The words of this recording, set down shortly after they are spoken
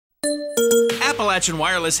Appalachian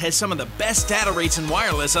Wireless has some of the best data rates in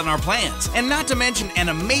wireless on our plans, and not to mention an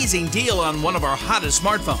amazing deal on one of our hottest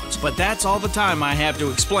smartphones. But that's all the time I have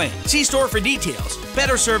to explain. See store for details.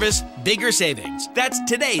 Better service, bigger savings. That's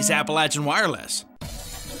today's Appalachian Wireless.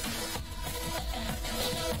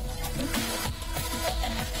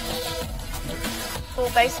 For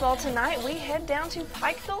baseball tonight, we head down to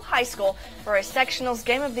Pikeville High School for a sectionals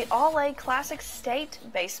game of the All A Classic State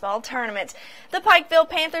Baseball Tournament. The Pikeville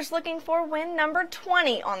Panthers looking for win number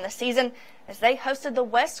 20 on the season as they hosted the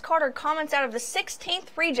West Carter Comets out of the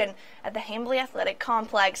 16th region at the Hambly Athletic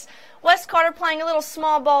Complex. West Carter playing a little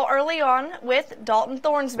small ball early on with Dalton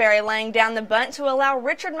Thornsberry laying down the bunt to allow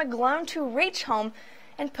Richard McGlone to reach home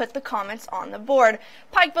and put the Comets on the board.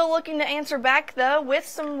 Pikeville looking to answer back, though, with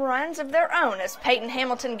some runs of their own as Peyton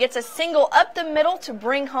Hamilton gets a single up the middle to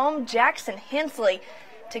bring home Jackson Hensley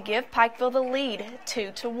to give Pikeville the lead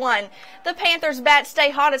 2-1. The Panthers bat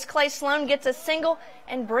stay hot as Clay Sloan gets a single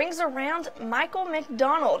and brings around Michael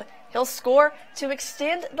McDonald. He'll score to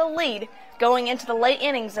extend the lead going into the late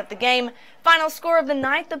innings of the game. Final score of the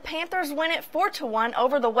night, the Panthers win it 4-1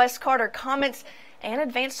 over the West Carter Comets and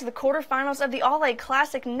advance to the quarterfinals of the All A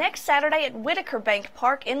Classic next Saturday at Whitaker Bank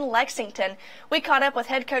Park in Lexington. We caught up with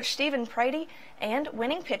head coach Stephen Prady and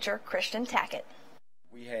winning pitcher Christian Tackett.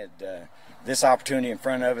 We had this opportunity in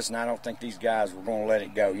front of us, and I don't think these guys were going to let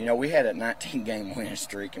it go. You know, we had a 19-game winning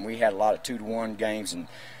streak, and we had a lot of 2-1 games and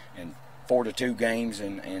 4-2 games,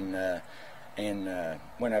 and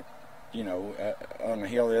went up, you know, on the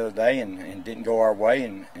hill the other day and didn't go our way,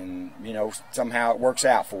 and you know, somehow it works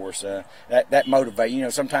out for us. That motivates, you know,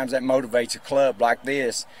 sometimes that motivates a club like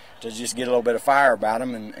this to just get a little bit of fire about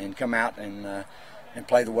them and come out and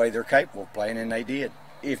play the way they're capable of playing, and they did.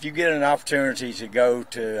 If you get an opportunity to go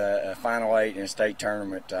to a Final Eight in a state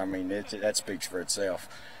tournament, I mean, that speaks for itself.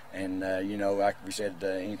 And, you know, like we said,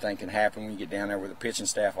 anything can happen when you get down there with a pitching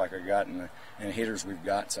staff like I got and the hitters we've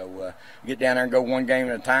got. So get down there and go one game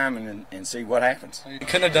at a time and see what happens. I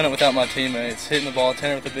couldn't have done it without my teammates. Hitting the ball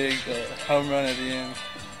 10 with a big home run at the end.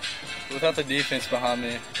 Without the defense behind me,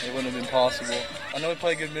 it wouldn't have been possible. I know we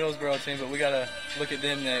play a good Middlesboro team, but we got to look at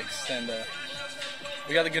them next. And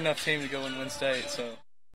we got a good enough team to go and win state. So.